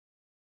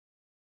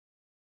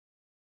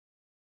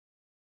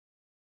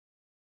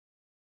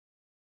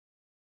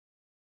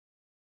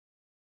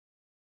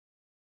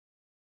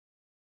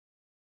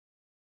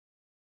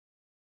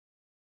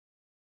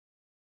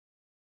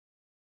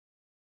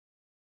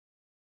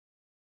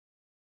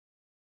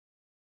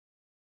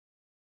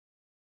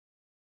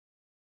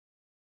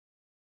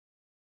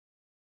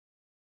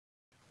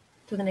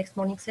to the next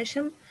morning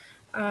session.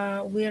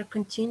 We are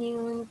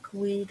continuing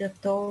with a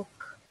talk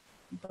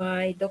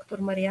by Dr.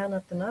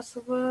 Mariyana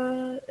Atanasova.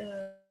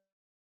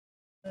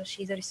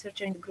 She's a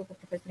researcher in the group of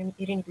Professor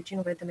Irina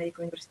Bucinova at the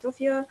Medical University of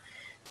Sofia.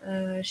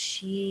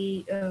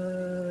 She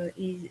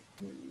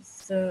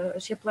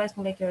applies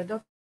molecular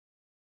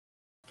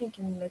docking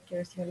and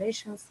molecular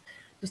simulations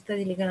to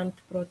study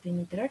ligand-protein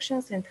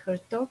interactions, and her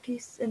talk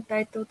is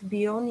entitled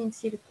Beyond in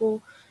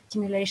Silico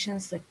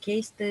Simulations, a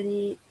case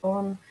study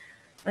on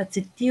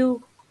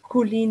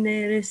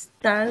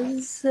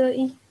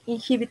acetylcholinesterase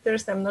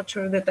inhibitors. I'm not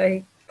sure that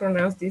I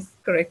pronounced this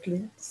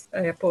correctly.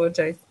 I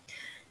apologize.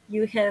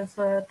 You have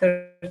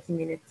 30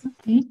 minutes.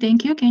 Okay,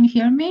 thank you. Can you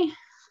hear me?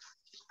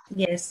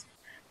 Yes.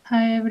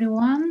 Hi,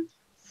 everyone.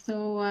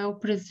 So I'll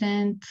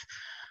present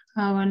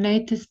our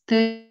latest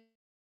study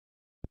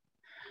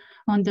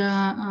on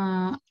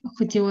the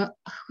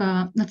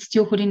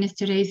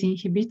acetylcholinesterase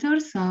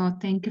inhibitors. So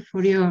thank you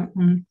for your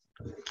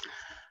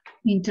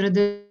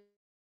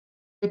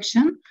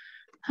introduction.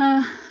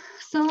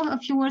 So a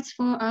few words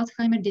for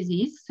Alzheimer's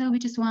disease,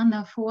 which is one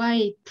of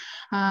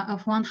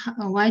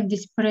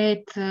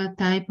widespread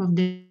type of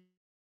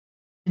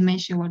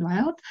dementia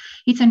worldwide.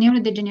 It's a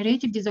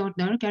neurodegenerative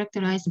disorder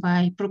characterized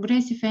by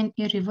progressive and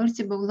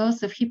irreversible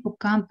loss of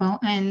hippocampal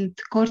and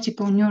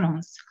cortical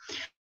neurons.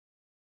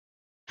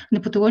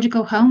 The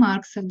pathological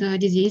hallmarks of the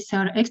disease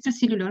are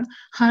extracellular,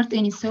 hard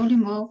and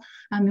insoluble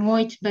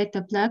amyloid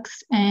beta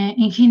plaques,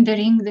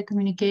 hindering the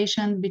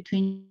communication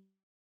between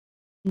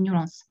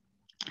neurons.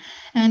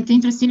 And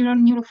intracellular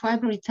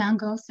neurofibrillary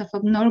tangles of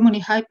abnormally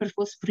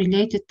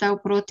hyperphosphorylated tau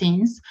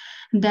proteins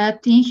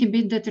that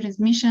inhibit the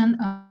transmission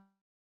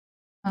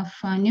of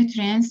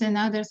nutrients and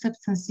other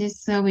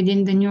substances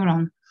within the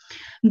neuron.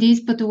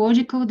 These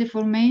pathological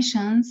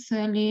deformations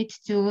lead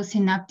to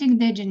synaptic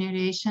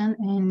degeneration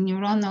and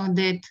neuronal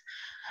death,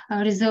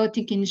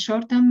 resulting in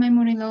short-term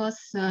memory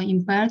loss,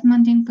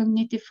 impairment in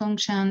cognitive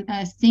function,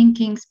 as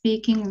thinking,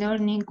 speaking,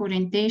 learning,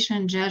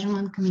 orientation,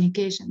 judgment,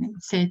 communication,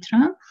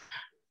 etc.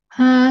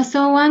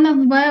 So one of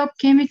the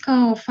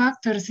biochemical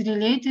factors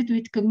related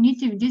with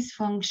cognitive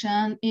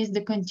dysfunction is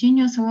the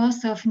continuous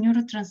loss of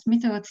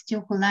neurotransmitter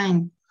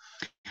acetylcholine,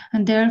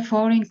 and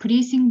therefore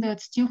increasing the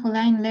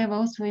acetylcholine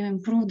levels will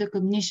improve the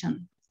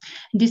cognition.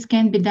 This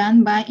can be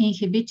done by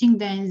inhibiting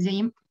the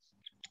enzyme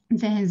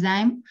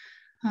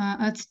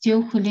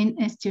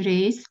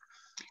acetylcholinesterase.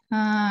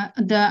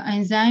 The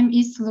enzyme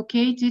is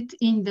located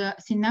in the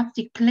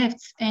synaptic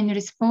clefts and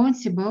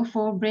responsible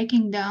for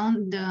breaking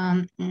down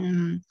the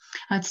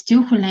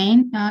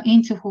acetylcholine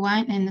into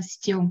choline and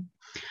acetyl.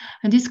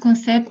 This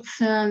concept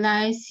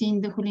lies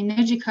in the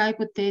cholinergic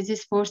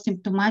hypothesis for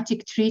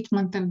symptomatic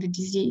treatment of the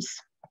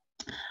disease.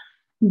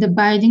 The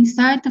binding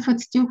site of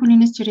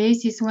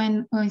acetylcholinesterase is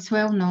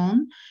well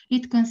known.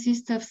 It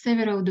consists of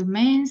several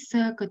domains: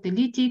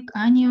 catalytic,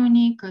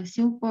 anionic,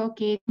 acyl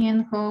pocket,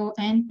 anion hole,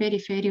 and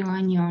peripheral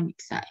anionic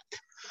site.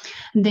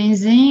 The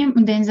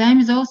enzyme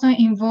is also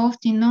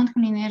involved in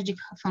non-cholinergic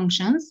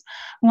functions.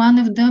 One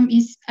of them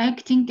is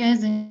acting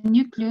as a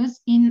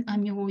nucleus in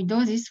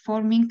amyloidosis,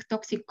 forming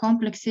toxic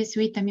complexes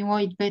with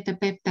amyloid beta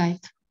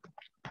peptide.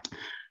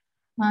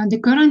 The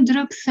current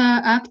drugs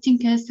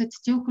acting as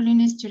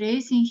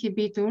acetylcholinesterase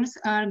inhibitors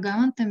are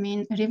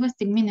galantamine,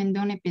 rivastigmine, and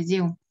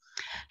donepezil.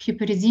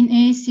 Huperzine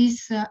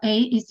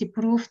A is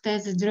approved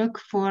as a drug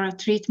for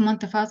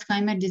treatment of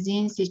Alzheimer's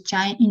disease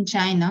in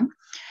China,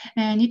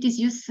 and it is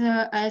used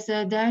as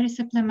a dietary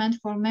supplement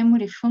for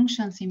memory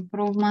functions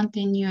improvement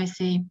in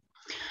USA.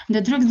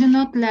 The drugs do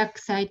not lack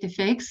side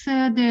effects,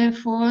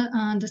 therefore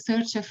the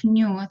search of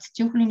new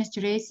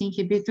acetylcholinesterase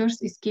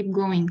inhibitors is keep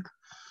going.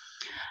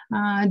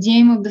 The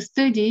aim of the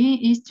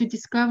study is to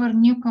discover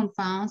new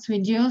compounds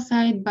with dual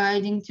site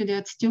binding to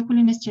the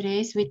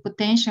acetylcholinesterase with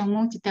potential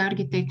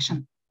multi-target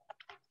action.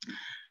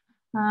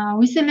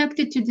 We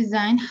selected to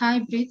design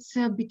hybrids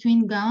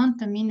between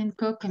galantamine and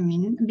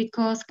curcumine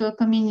because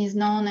curcumine is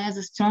known as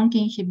a strong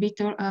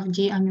inhibitor of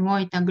the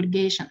amyloid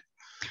aggregation.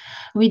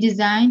 We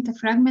designed a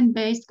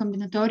fragment-based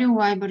combinatorial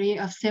library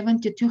of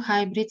 72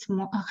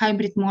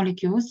 hybrid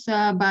molecules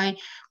by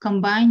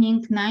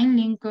combining 9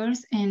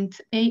 linkers and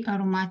 8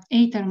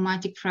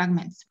 aromatic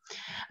fragments.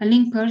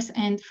 Linkers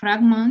and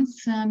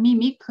fragments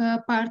mimic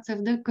parts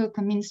of the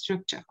curcumine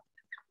structure.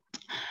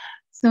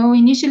 So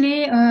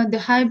initially, the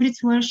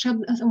hybrids were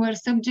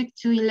subject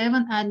to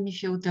 11 ADME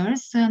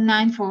filters,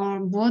 9 for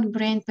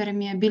blood-brain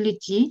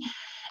permeability,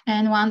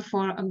 and 1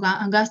 for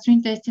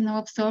gastrointestinal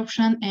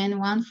absorption, and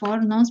 1 for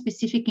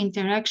non-specific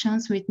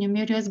interactions with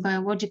numerous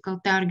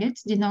biological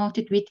targets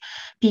denoted with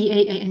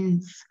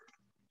PANs.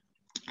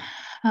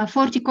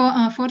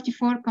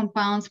 44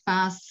 compounds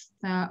passed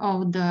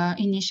of the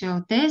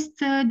initial test.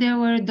 They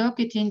were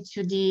docked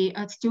into the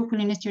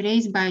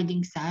acetylcholinesterase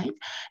binding site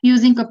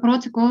using a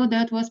protocol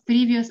that was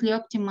previously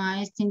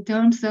optimized in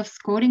terms of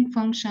scoring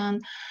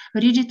function,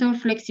 rigid or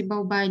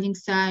flexible binding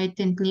site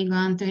and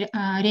ligand,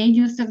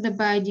 radius of the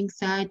binding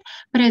site,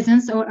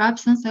 presence or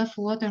absence of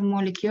water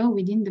molecule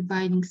within the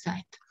binding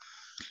site.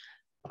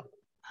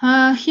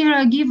 Here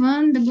are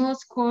given the gold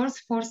scores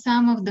for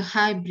some of the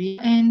hybrids,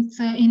 and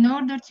in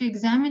order to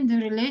examine the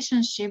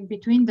relationship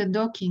between the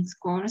docking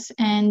scores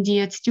and the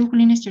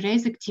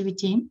acetylcholinesterase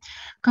activity,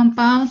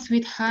 compounds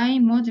with high,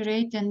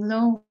 moderate, and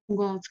low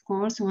gold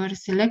scores were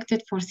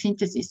selected for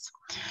synthesis.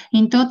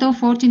 In total,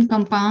 14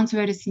 compounds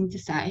were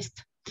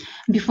synthesized.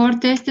 Before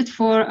tested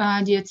for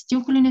the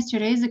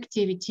acetylcholinesterase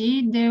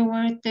activity, they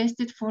were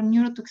tested for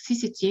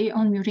neurotoxicity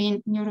on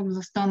murine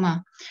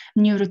neuroblastoma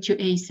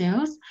neuro2A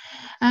cells,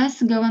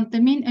 as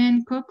galantamine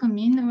and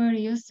curcumin were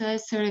used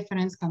as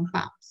reference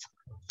compounds.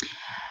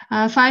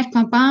 5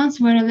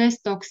 compounds were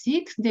less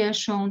toxic. They are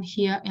shown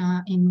here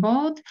in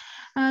bold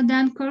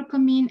than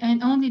curcumin,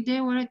 and only they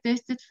were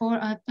tested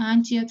for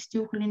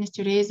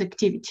anti-acetylcholinesterase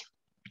activity.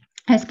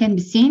 As can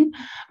be seen,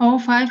 all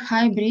 5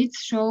 hybrids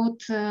showed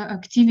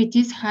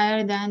activities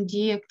higher than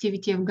the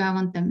activity of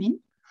galantamine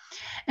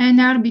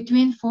and are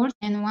between 40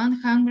 and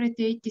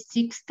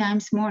 186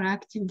 times more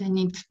active than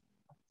it.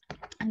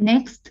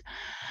 Next,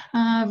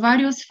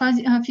 various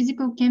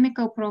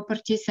physical-chemical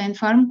properties and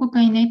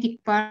pharmacokinetic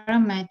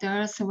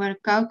parameters were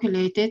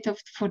calculated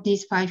for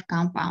these 5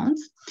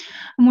 compounds.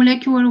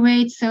 Molecular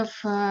weights of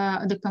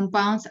the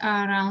compounds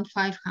are around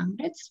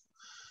 500.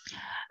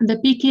 The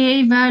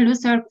pKa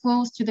values are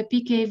close to the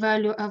pKa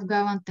value of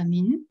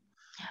galantamine.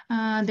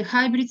 The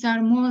hybrids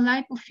are more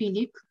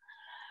lipophilic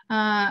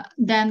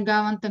than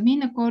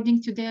galantamine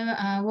according to their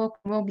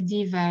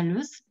log-D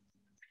values.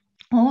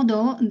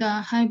 Although the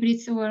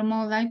hybrids were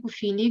more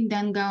lipophilic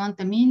than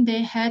galantamine,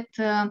 they had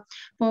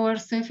polar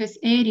surface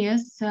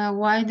areas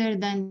wider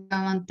than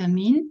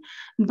galantamine,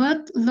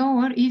 but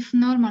lower if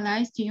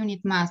normalized to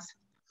unit mass.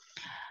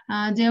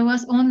 There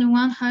was only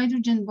 1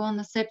 hydrogen bond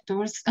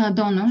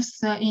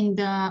donors in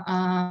the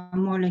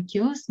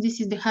molecules. This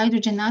is the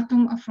hydrogen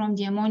atom from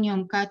the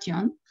ammonium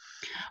cation,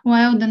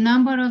 while the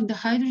number of the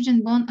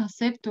hydrogen bond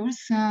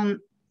acceptors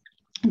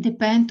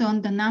depend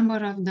on the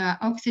number of the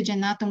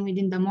oxygen atom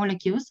within the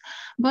molecules,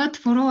 but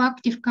for all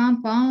active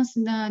compounds,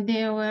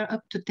 they were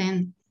up to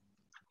 10.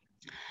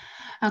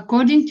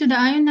 According to the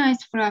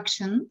ionized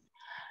fraction,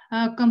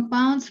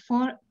 compounds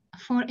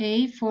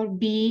 4A,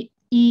 4B,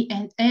 E,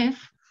 and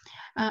F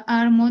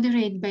are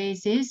moderate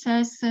bases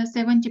as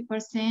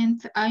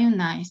 70%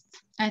 ionized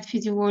at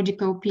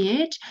physiological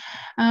pH,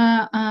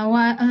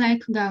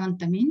 like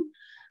galantamine,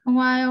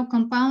 while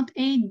compound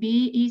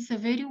 8B is a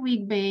very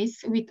weak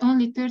base with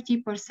only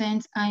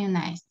 30%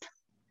 ionized.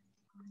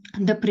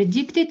 The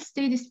predicted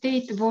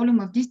steady-state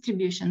volume of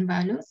distribution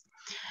values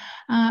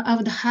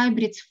of the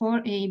hybrids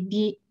 4A,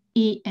 B,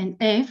 E, and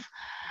F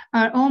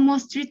are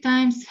almost 3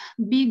 times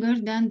bigger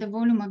than the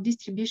volume of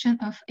distribution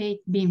of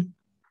 8B.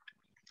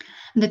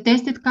 The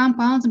tested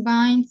compounds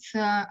bind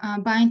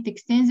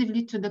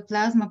extensively to the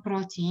plasma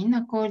protein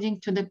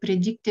according to the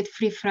predicted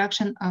free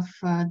fraction of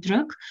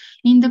drug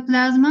in the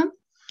plasma.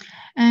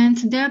 And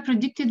their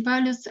predicted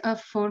values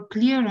for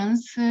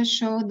clearance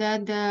show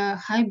that the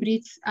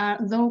hybrids are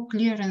low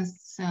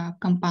clearance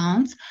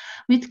compounds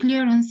with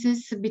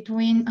clearances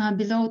between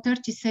below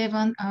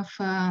 37 of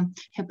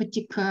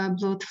hepatic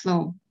blood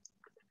flow.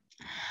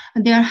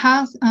 Their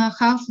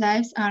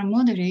half-lives are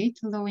moderate,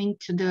 allowing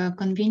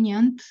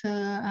convenient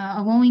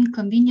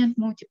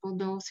multiple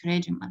dose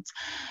regimens.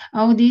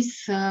 All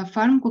these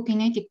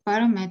pharmacokinetic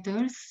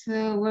parameters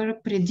were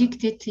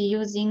predicted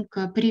using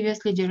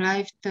previously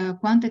derived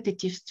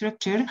quantitative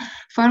structure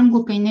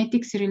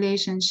pharmacokinetics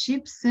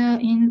relationships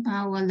in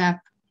our lab.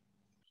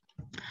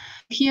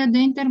 Here, the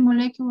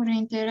intermolecular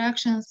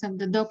interactions of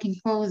the docking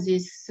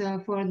poses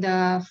for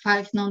the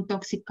 5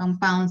 non-toxic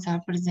compounds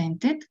are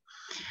presented.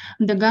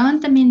 The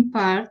galantamine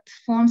part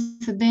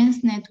forms a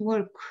dense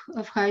network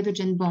of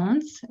hydrogen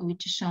bonds,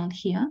 which is shown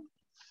here,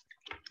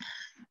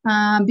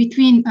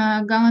 between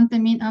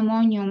galantamine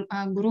ammonium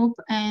group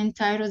and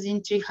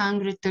tyrosine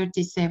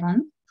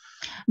 337,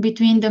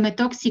 between the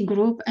methoxy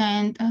group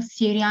and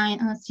serine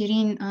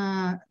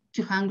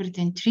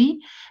 203,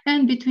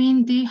 and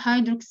between the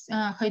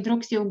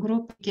hydroxyl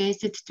group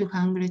acid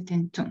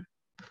 202.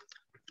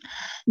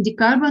 The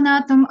carbon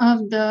atom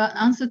of the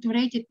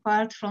unsaturated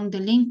part from the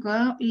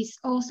linker is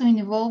also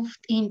involved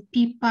in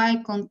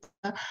p-pi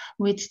contact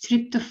with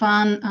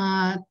tryptophan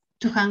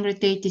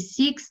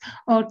 286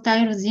 or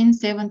tyrosine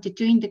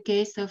 72 in the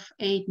case of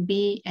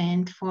 8B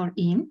and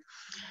 4E.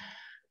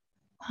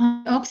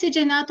 The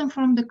oxygen atom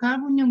from the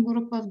carbonyl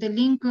group of the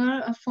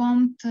linker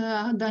formed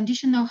the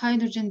additional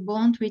hydrogen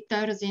bond with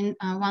tyrosine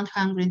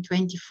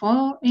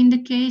 124 in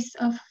the case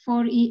of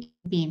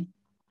 4EB.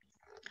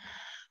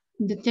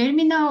 The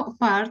terminal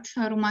part,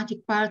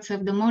 aromatic parts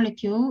of the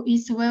molecule,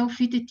 is well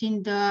fitted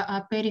in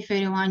the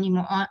peripheral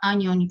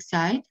anionic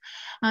site,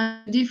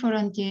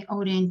 different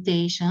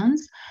orientations,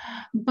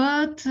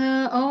 but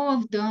all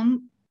of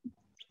them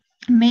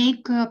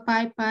make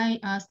pi-pi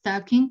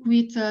stacking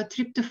with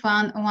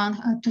tryptophan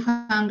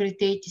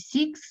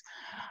 286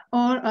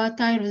 or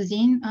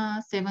tyrosine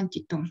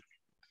 72.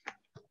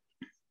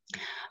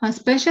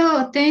 Special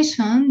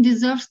attention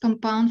deserves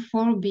compound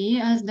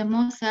 4B as the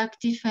most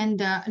active and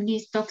the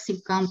least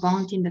toxic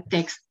compound in the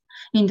text.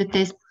 in the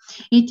test.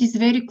 It is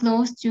very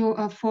close to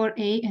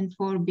 4A and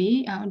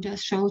 4B. I'll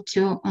just show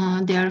you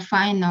their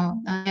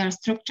final, their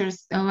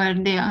structures, where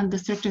the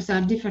structures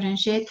are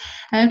differentiated.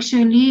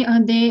 Actually,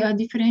 they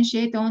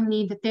differentiate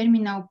only the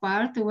terminal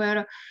part,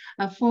 where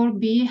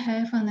 4B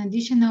have an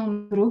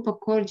additional group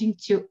according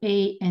to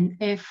A and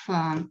F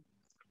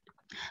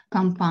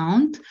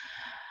compound.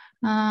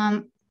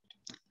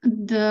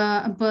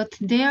 But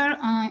their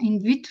in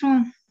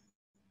vitro,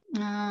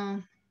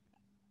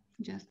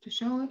 just to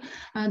show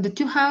the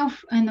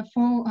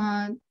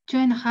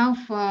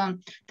 2.5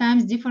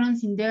 times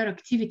difference in their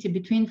activity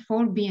between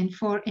 4B and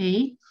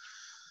 4A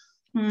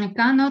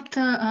cannot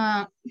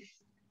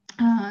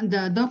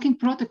the docking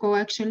protocol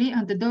actually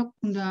and the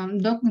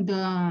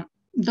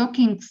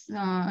docking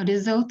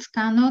results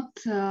cannot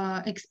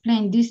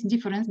explain this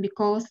difference,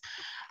 because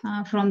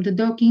from the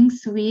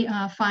dockings we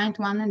find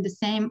one and the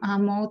same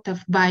mode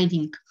of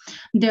binding.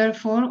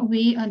 Therefore,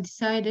 we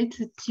decided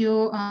to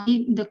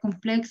see the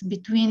complex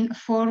between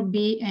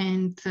 4B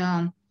and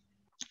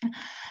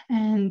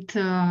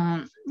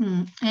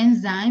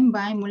enzyme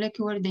by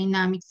molecular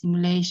dynamic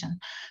simulation.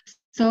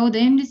 So the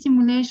MD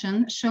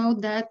simulation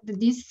showed that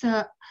this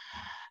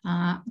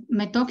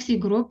methoxy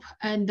group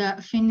and the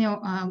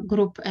phenyl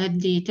group at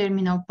the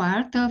terminal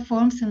part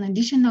forms an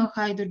additional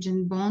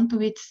hydrogen bond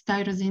with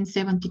tyrosine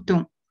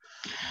 72.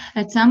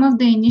 At some of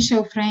the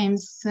initial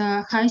frames,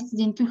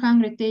 histidine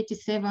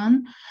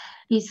 287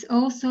 is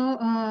also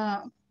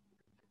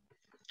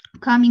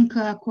coming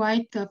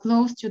quite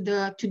close to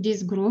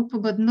this group,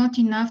 but not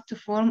enough to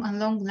form a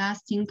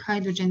long-lasting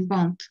hydrogen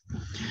bond.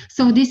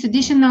 So this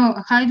additional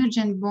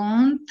hydrogen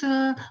bond,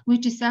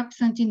 which is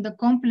absent in the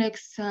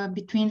complex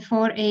between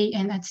 4A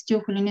and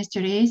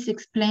acetylcholinesterase,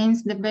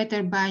 explains the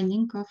better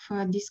binding of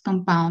this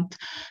compound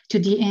to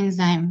the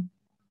enzyme.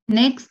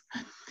 Next,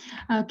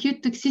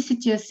 acute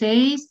toxicity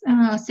assay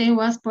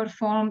was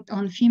performed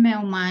on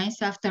female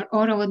mice after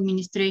oral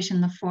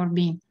administration of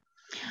 4B.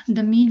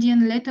 The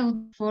median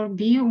lethal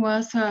 4B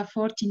was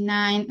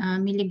 49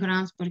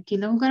 milligrams per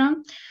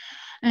kilogram,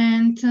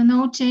 and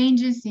no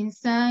changes in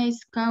size,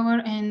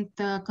 color, and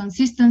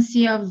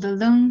consistency of the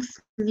lungs,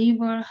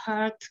 liver,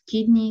 heart,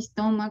 kidney,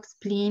 stomach,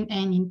 spleen,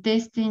 and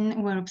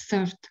intestine were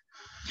observed.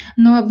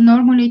 No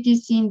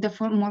abnormalities in the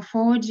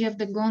morphology of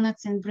the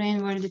gonads and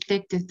brain were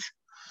detected.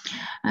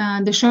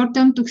 The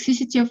short-term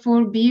toxicity of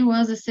 4B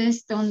was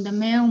assessed on the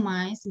male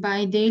mice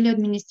by daily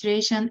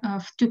administration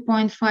of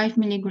 2.5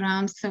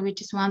 milligrams,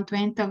 which is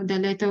 1/10 of the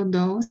lethal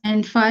dose,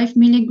 and 5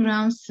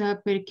 milligrams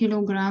per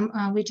kilogram,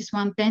 which is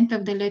 1/10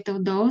 of the lethal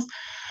dose,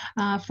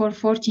 for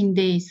 14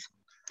 days.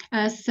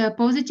 As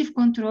positive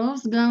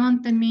controls,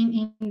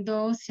 galantamine in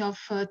dose of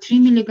 3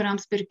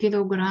 milligrams per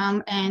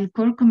kilogram and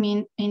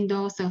curcumin in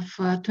dose of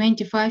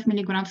 25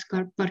 milligrams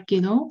per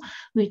kilo,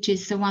 which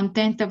is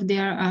 1/10 of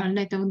their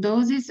lethal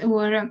doses,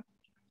 were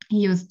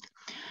used.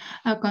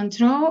 A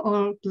control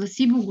or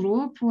placebo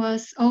group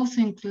was also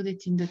included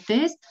in the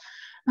test,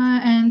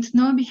 and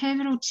no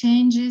behavioral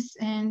changes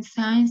and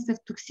signs of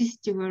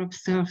toxicity were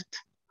observed.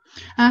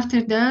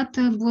 After that,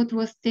 blood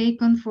was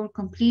taken for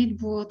complete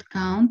blood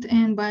count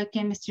and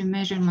biochemistry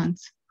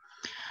measurements.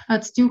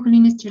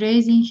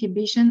 Acetylcholinesterase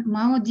inhibition,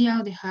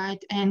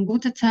 malodialdehyde, and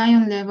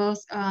glutathione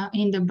levels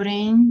in the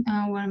brain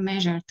were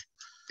measured.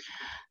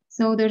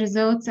 So the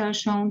results are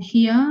shown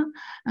here.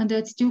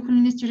 The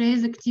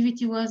acetylcholinesterase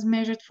activity was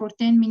measured for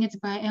 10 minutes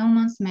by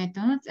Ellman's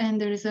method,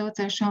 and the results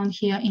are shown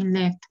here in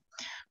left.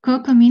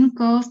 Curcumin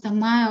caused a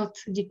mild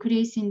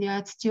decrease in the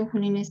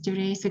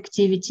acetylcholinesterase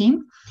activity,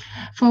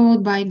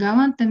 followed by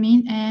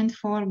galantamine and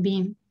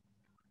 4B.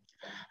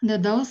 The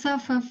dose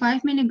of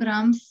 5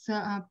 milligrams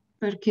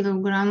per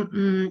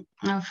kilogram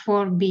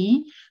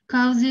 4B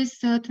causes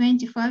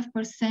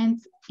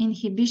 25%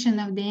 inhibition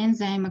of the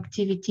enzyme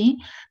activity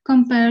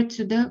compared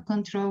to the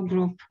control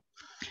group.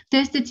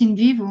 Tested in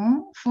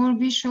vivo,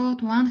 4B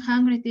showed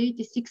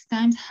 186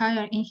 times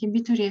higher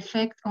inhibitory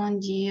effect on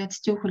the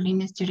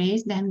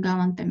acetylcholinesterase than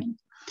galantamine.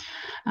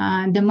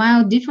 The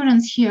mild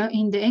difference here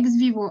in the ex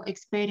vivo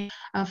experiment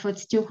of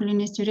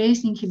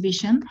acetylcholinesterase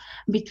inhibition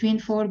between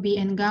 4B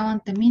and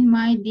galantamine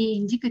might be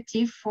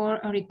indicative for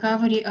a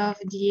recovery of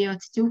the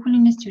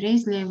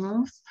acetylcholinesterase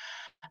levels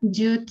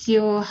due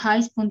to high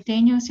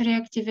spontaneous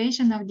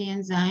reactivation of the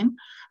enzyme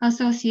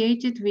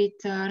associated with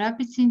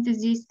rapid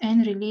synthesis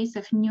and release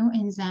of new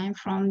enzyme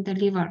from the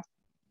liver.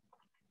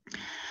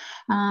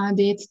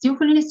 The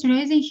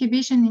acetylcholinesterase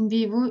inhibition in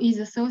vivo is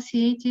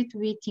associated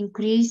with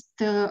increased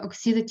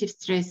oxidative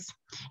stress.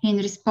 In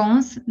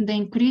response, the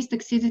increased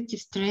oxidative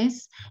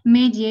stress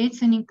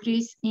mediates an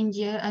increase in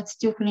the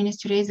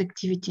acetylcholinesterase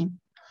activity.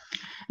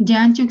 The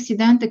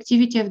antioxidant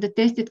activity of the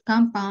tested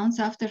compounds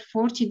after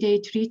 40-day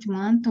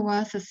treatment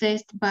was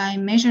assessed by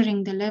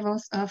measuring the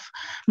levels of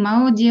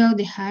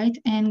malodialdehyde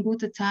and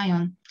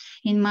glutathione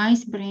in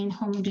mice brain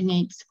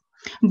homogenates.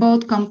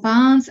 Both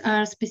compounds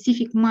are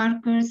specific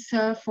markers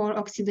for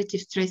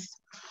oxidative stress.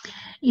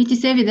 It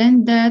is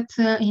evident that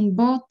in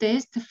both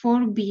tests,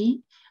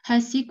 4B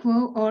has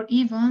equal or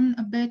even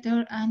a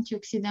better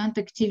antioxidant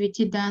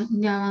activity than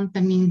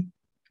galantamine.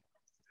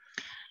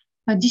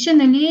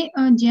 Additionally,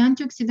 the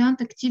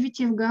antioxidant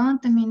activity of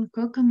galantamine,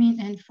 curcumin,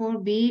 and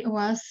 4B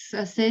was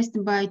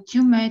assessed by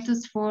two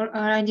methods for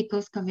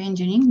radical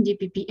scavenging,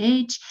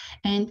 DPPH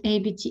and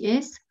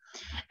ABTS,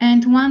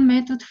 and one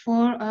method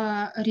for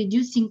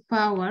reducing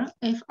power,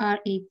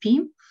 FRAP,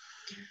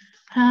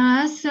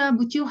 as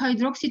butyl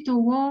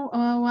hydroxytoluol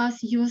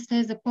was used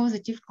as a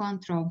positive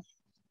control.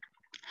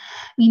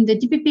 In the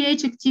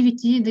DPPH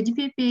activity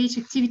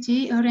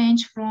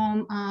ranged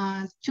from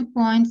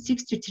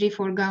 2.633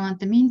 for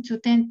galantamine to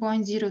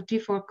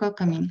 10.03 for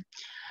curcumin.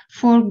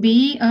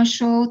 4B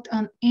showed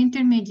an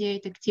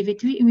intermediate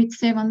activity with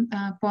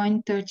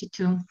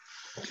 7.32.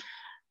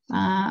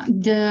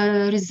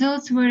 The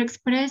results were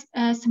expressed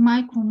as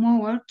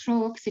micromolar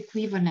Trox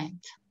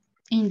equivalent.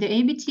 In the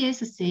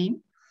ABTS assay,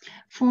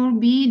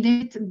 4B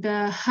did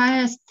the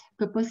highest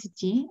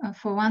capacity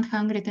for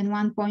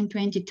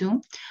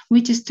 101.22,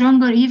 which is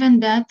stronger even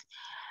than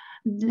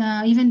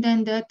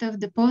that of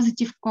the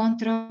positive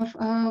control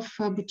of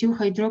butyl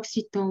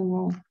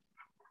hydroxytoluol.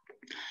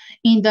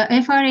 In the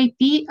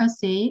FRAP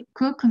assay,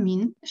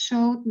 curcumin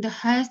showed the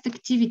highest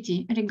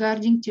activity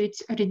regarding to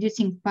its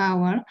reducing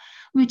power,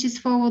 which is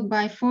followed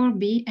by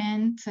 4B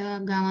and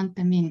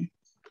galantamine.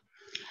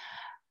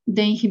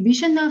 The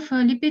inhibition of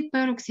lipid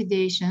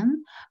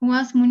peroxidation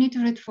was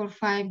monitored for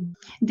 5 days.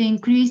 The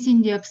increase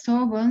in the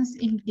absorbance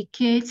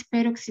indicates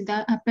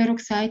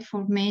peroxide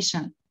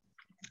formation.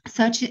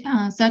 Such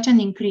an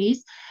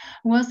increase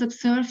was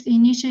observed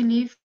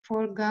initially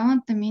for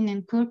galantamine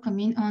and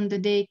curcumin on the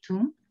day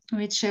 2,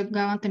 which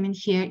galantamine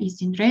here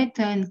is in red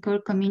and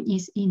curcumin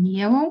is in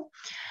yellow,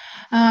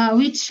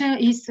 which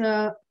is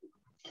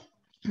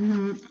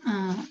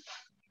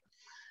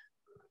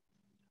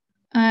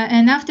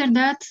and after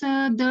that,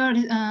 the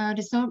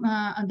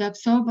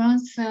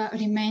absorbance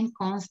remained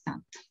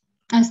constant.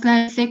 A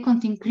slight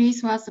second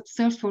increase was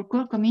observed for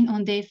curcumin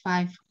on day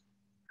 5.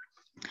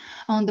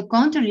 On the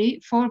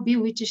contrary,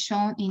 4B, which is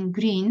shown in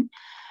green,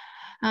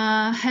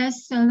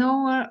 has a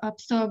lower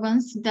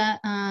absorbance that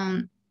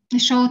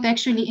showed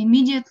actually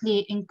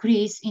immediately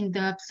increase in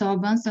the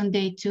absorbance on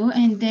day 2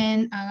 and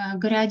then a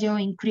gradual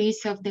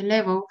increase of the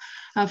level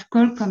of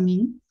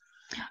curcumin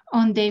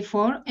on day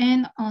 4,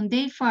 and on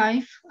day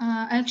 5,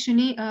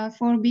 actually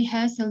 4B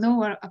has a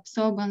lower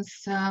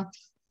absorbance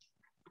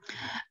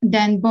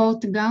than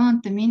both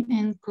galantamine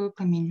and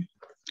curcumin.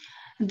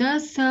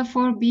 Thus,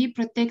 4B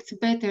protects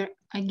better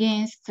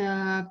against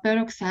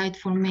peroxide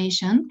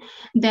formation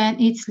than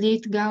its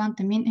lead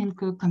galantamine and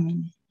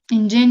curcumin.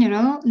 In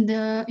general,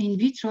 the in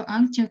vitro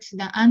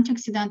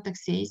antioxidant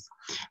assays,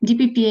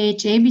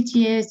 DPPH,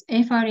 ABTS,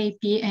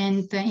 FRAP,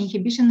 and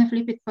inhibition of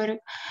lipid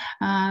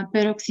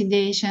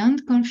peroxidation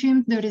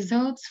confirmed the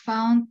results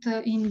found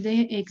in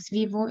the ex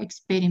vivo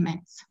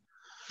experiments.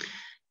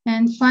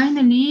 And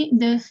finally,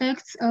 the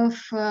effects of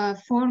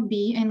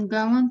 4B and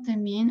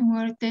galantamine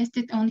were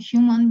tested on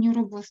human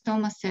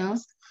neuroblastoma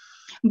cells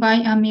by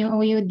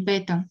amyloid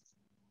beta.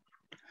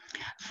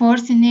 4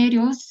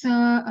 scenarios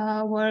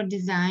were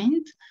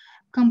designed.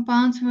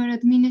 Compounds were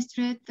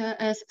administered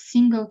as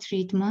single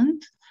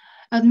treatment,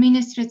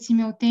 administered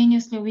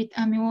simultaneously with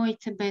amyloid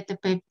beta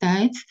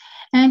peptides,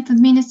 and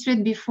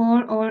administered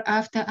before or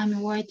after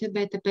amyloid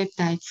beta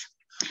peptides.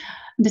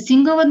 The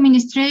single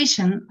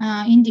administration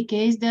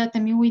indicates that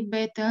amyloid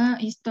beta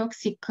is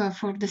toxic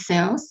for the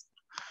cells,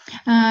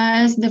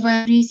 as the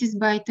value increases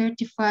by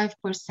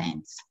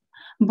 35%.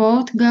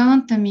 Both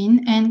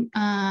galantamine and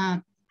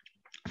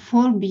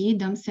 4B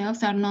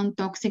themselves are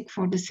non-toxic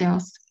for the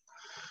cells.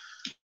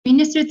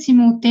 Administered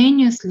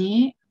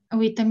simultaneously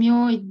with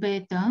amyloid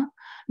beta,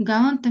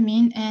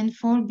 galantamine and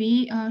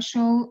 4B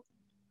show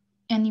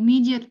an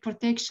immediate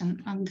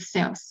protection of the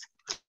cells.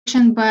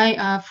 Protection by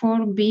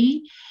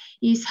 4B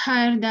is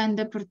higher than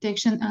the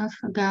protection of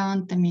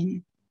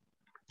galantamine.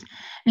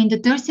 In the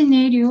third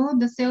scenario,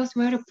 the cells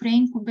were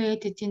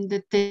pre-incubated in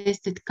the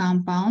tested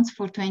compounds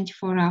for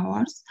 24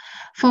 hours,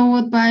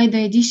 followed by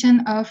the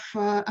addition of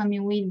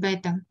amyloid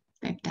beta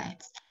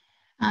peptides.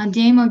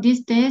 The aim of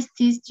this test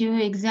is to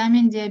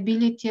examine the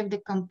ability of the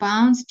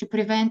compounds to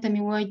prevent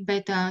amyloid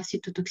beta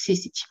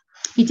cytotoxicity.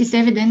 It is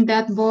evident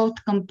that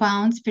both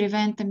compounds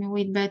prevent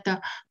amyloid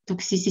beta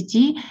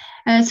toxicity,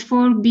 as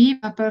 4B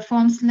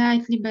performs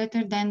slightly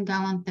better than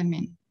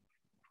galantamine.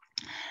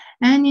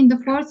 And in the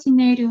fourth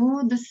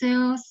scenario, the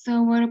cells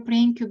were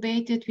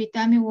pre-incubated with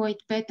amyloid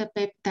beta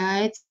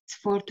peptides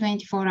for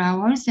 24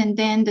 hours, and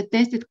then the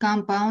tested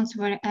compounds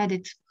were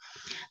added.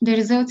 The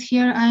results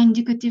here are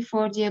indicative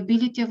for the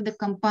ability of the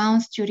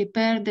compounds to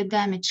repair the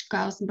damage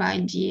caused by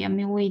the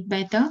amyloid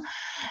beta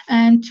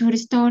and to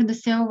restore the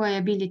cell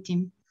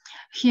viability.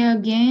 Here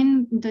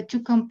again, the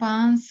two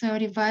compounds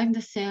revive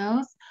the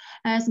cells,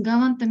 as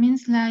galantamine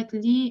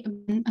slightly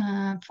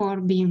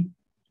 4B.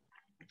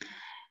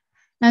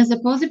 As a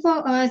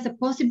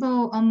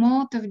possible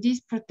mode of this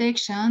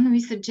protection, we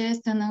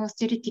suggest an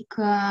allosteric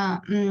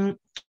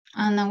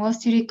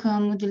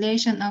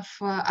modulation of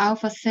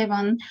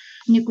alpha-7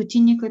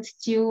 nicotinic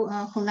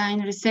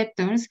acetylcholine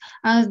receptors,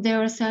 as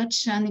there are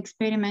such an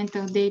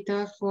experimental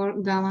data for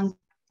galantamine.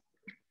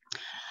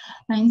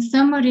 In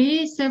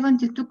summary,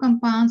 72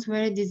 compounds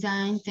were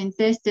designed and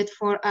tested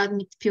for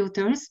admit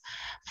filters.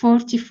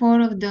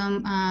 44 of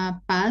them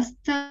passed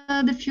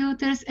the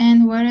filters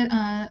and were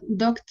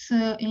docked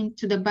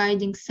into the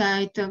binding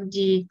site of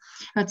the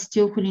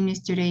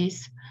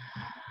acetylcholinesterase.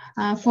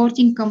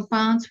 14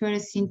 compounds were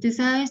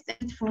synthesized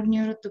for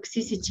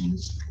neurotoxicity.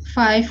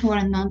 5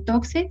 were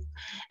non-toxic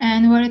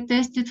and were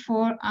tested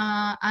for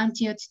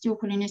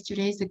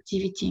anti-acetylcholinesterase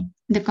activity.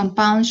 The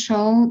compounds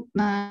showed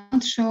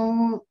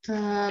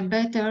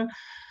better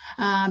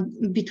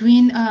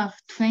between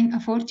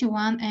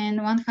 41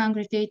 and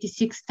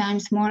 186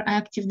 times more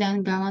active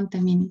than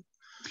galantamine.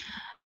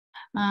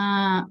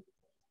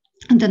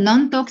 The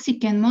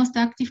non-toxic and most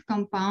active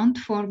compound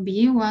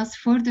 4B was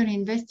further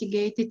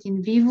investigated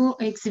in vivo,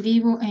 ex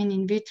vivo, and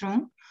in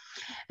vitro.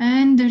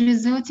 And the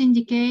results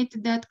indicate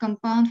that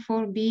compound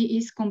 4B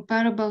is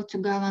comparable to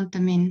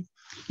galantamine.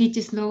 It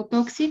is low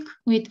toxic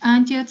with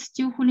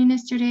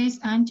anti-acetylcholinesterase,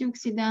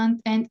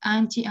 antioxidant, and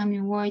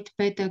anti-amyloid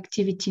beta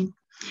activity.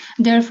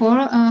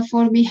 Therefore,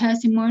 4B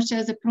has emerged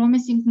as a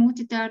promising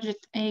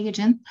multi-target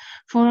agent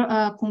for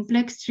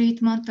complex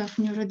treatment of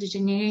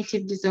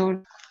neurodegenerative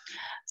disorder.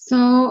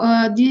 So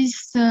this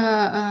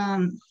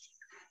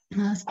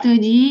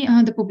study,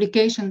 the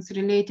publications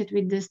related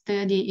with the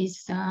study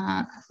is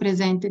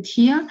presented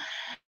here.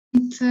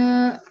 And,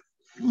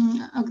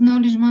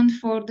 acknowledgement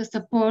for the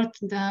support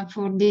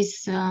for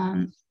this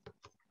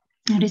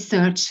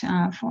research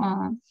and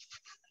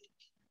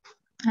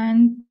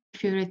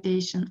for your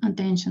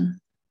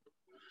attention.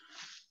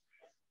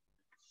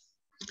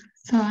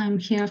 So I'm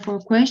here for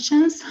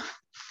questions.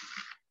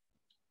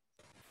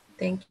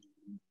 Thank you.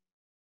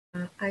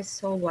 I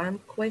saw one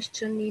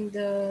question in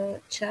the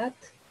chat.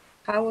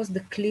 How was the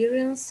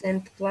clearance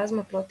and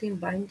plasma protein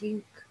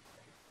binding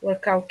were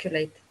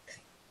calculated?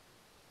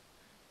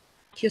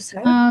 Yes,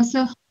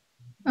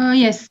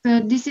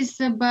 this is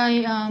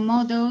by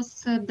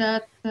models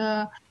that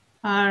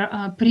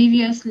are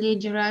previously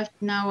derived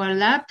in our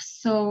lab.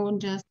 So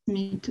just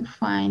need to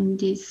find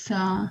this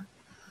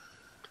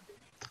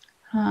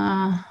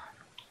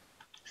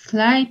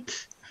slide.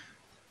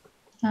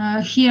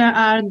 Here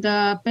are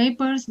the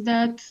papers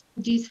that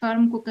these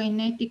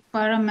pharmacokinetic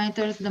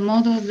parameters, the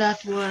models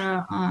that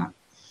were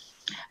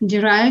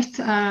derived,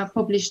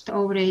 published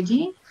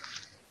already.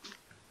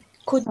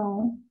 Could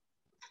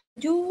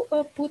you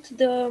put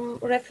the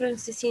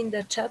references in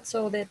the chat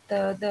so that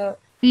the...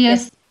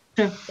 Yes,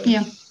 sure.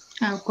 Yeah,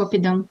 I'll copy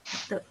them.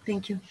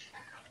 Thank you.